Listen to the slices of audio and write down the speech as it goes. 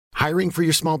Hiring for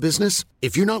your small business?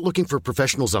 If you're not looking for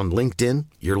professionals on LinkedIn,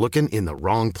 you're looking in the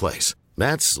wrong place.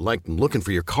 That's like looking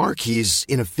for your car keys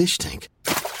in a fish tank.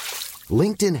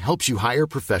 LinkedIn helps you hire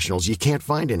professionals you can't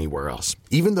find anywhere else,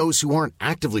 even those who aren't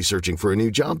actively searching for a new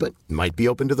job but might be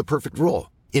open to the perfect role.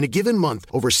 In a given month,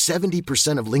 over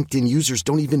 70% of LinkedIn users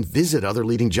don't even visit other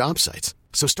leading job sites.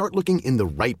 So start looking in the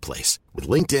right place. With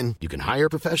LinkedIn, you can hire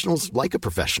professionals like a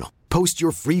professional. Post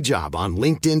your free job on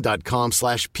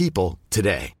linkedin.com/people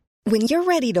today. When you're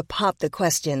ready to pop the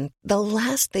question, the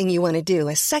last thing you want to do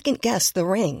is second-guess the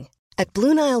ring. At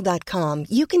BlueNile.com,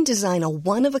 you can design a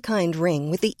one-of-a-kind ring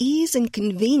with the ease and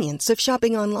convenience of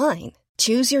shopping online.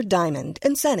 Choose your diamond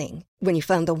and setting. When you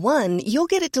find the one, you'll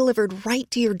get it delivered right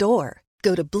to your door.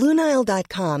 Go to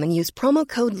BlueNile.com and use promo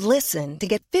code LISTEN to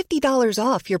get $50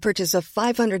 off your purchase of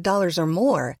 $500 or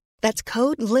more. That's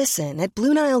code LISTEN at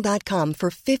BlueNile.com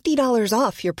for $50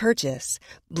 off your purchase.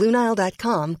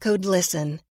 BlueNile.com, code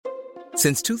LISTEN.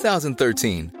 Since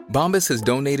 2013, Bombas has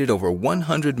donated over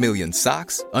 100 million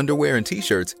socks, underwear, and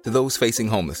T-shirts to those facing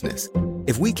homelessness.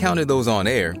 If we counted those on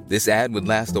air, this ad would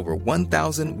last over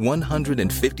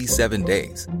 1,157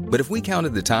 days. But if we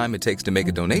counted the time it takes to make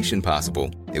a donation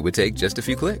possible, it would take just a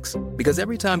few clicks. Because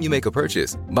every time you make a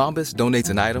purchase, Bombas donates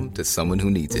an item to someone who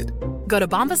needs it. Go to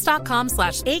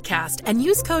bombas.com/ACAST and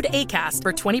use code ACAST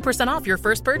for 20% off your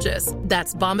first purchase.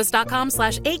 That's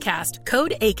bombas.com/ACAST,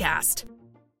 code ACAST.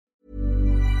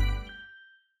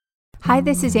 Hi,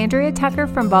 this is Andrea Tucker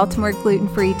from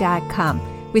BaltimoreGlutenFree.com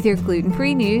with your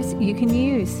gluten-free news you can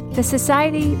use. The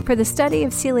Society for the Study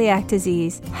of Celiac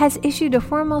Disease has issued a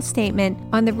formal statement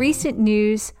on the recent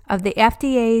news of the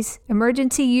FDA's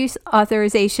emergency use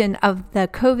authorization of the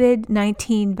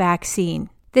COVID-19 vaccine.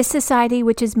 This society,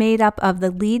 which is made up of the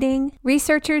leading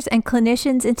researchers and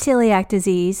clinicians in celiac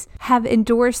disease, have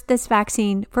endorsed this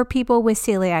vaccine for people with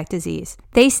celiac disease.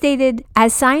 They stated,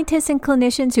 as scientists and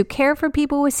clinicians who care for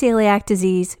people with celiac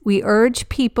disease, we urge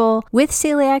people with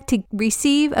celiac to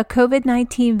receive a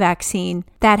COVID-19 vaccine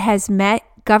that has met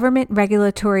government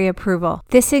regulatory approval.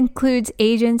 This includes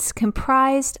agents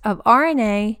comprised of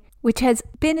RNA, which has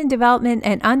been in development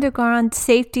and undergone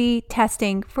safety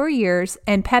testing for years,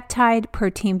 and peptide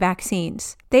protein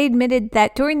vaccines. They admitted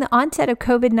that during the onset of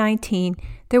COVID-19,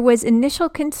 there was initial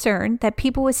concern that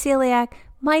people with celiac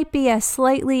might be a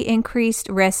slightly increased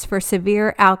risk for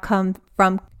severe outcome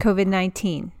from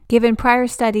COVID-19, given prior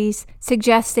studies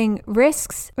suggesting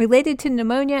risks related to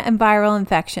pneumonia and viral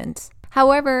infections.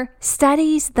 However,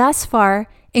 studies thus far,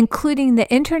 including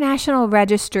the international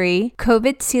registry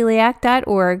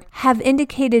covidceliac.org, have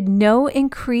indicated no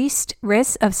increased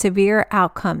risk of severe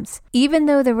outcomes, even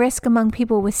though the risk among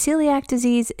people with celiac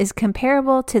disease is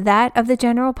comparable to that of the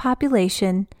general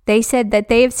population. They said that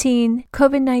they have seen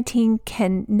COVID-19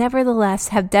 can nevertheless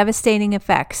have devastating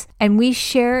effects, and we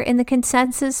share in the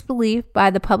consensus belief by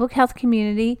the public health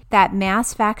community that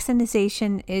mass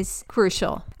vaccination is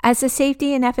crucial. As the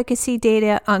safety and efficacy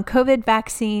data on COVID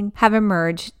vaccine have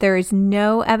emerged, there is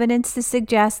no evidence to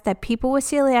suggest that people with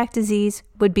celiac disease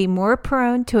would be more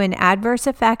prone to an adverse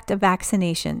effect of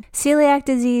vaccination. Celiac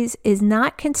disease is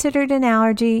not considered an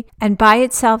allergy and by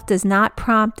itself does not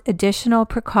prompt additional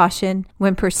precaution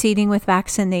when proceeding with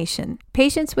vaccination.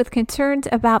 Patients with concerns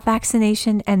about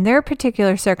vaccination and their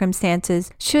particular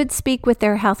circumstances should speak with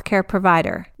their healthcare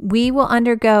provider. We will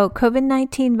undergo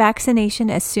COVID-19 vaccination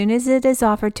as soon as it is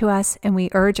offered to us, and we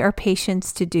urge our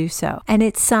patients to do so. And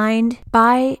it's signed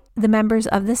by the members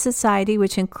of the society,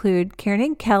 which include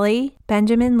Kieran Kelly,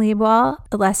 Benjamin Liebwall,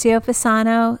 Alessio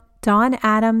Fasano, Dawn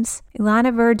Adams,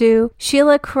 Ilana Verdu,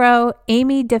 Sheila Crow,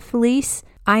 Amy DeFelice,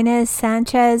 Inez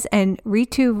Sanchez, and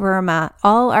Ritu Verma.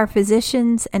 All are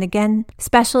physicians and, again,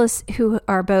 specialists who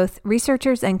are both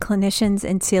researchers and clinicians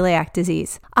in celiac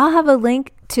disease. I'll have a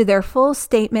link to their full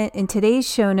statement in today's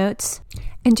show notes.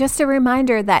 And just a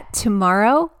reminder that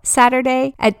tomorrow,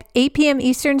 Saturday, at 8 p.m.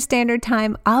 Eastern Standard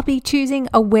Time, I'll be choosing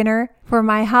a winner for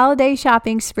my holiday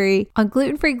shopping spree on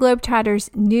Gluten Free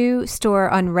Globetrotter's new store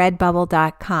on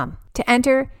redbubble.com. To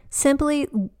enter, simply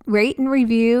rate and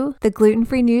review the Gluten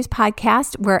Free News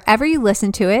podcast wherever you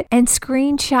listen to it and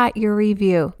screenshot your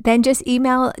review. Then just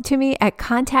email it to me at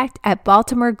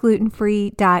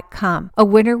contact@baltimoreglutenfree.com. A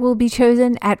winner will be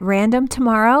chosen at random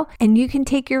tomorrow, and you can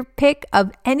take your pick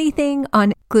of anything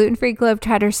on Gluten Free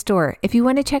Globetrotter store. If you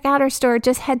want to check out our store,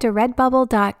 just head to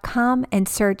redbubble.com and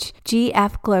search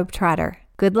GF Globetrotter.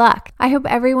 Good luck. I hope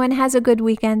everyone has a good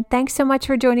weekend. Thanks so much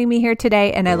for joining me here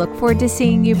today, and I look forward to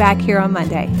seeing you back here on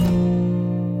Monday.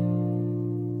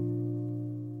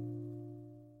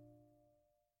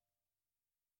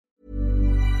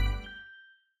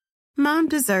 Mom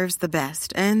deserves the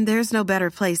best, and there's no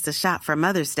better place to shop for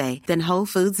Mother's Day than Whole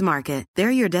Foods Market. They're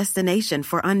your destination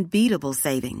for unbeatable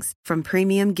savings, from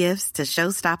premium gifts to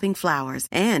show-stopping flowers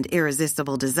and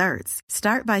irresistible desserts.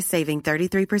 Start by saving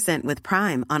 33% with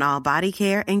Prime on all body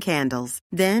care and candles.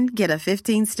 Then get a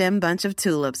 15-stem bunch of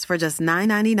tulips for just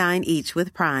 $9.99 each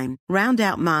with Prime. Round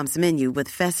out Mom's menu with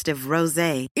festive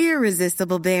rosé,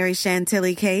 irresistible berry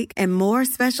chantilly cake, and more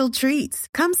special treats.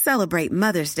 Come celebrate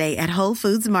Mother's Day at Whole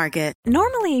Foods Market.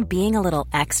 Normally, being a little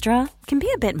extra can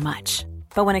be a bit much.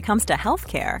 But when it comes to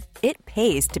healthcare, it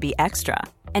pays to be extra.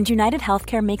 And United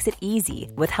Healthcare makes it easy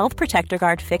with Health Protector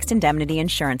Guard fixed indemnity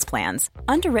insurance plans.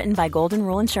 Underwritten by Golden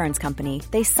Rule Insurance Company,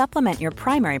 they supplement your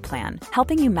primary plan,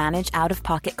 helping you manage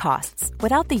out-of-pocket costs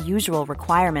without the usual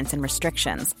requirements and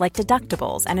restrictions like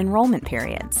deductibles and enrollment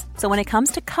periods. So when it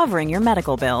comes to covering your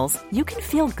medical bills, you can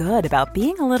feel good about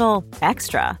being a little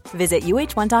extra. Visit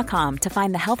uh1.com to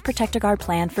find the Health Protector Guard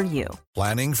plan for you.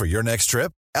 Planning for your next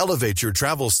trip? Elevate your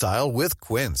travel style with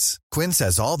Quince. Quince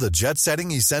has all the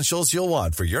jet-setting essentials you'll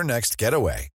want for your next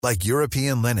getaway, like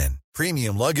European linen,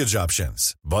 premium luggage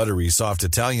options, buttery soft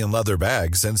Italian leather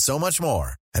bags, and so much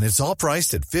more. And it's all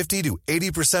priced at 50 to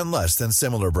 80% less than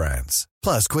similar brands.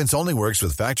 Plus, Quince only works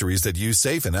with factories that use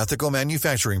safe and ethical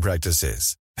manufacturing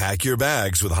practices. Pack your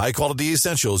bags with high-quality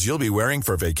essentials you'll be wearing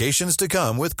for vacations to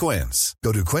come with Quince.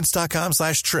 Go to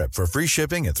quince.com/trip for free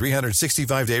shipping and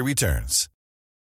 365-day returns.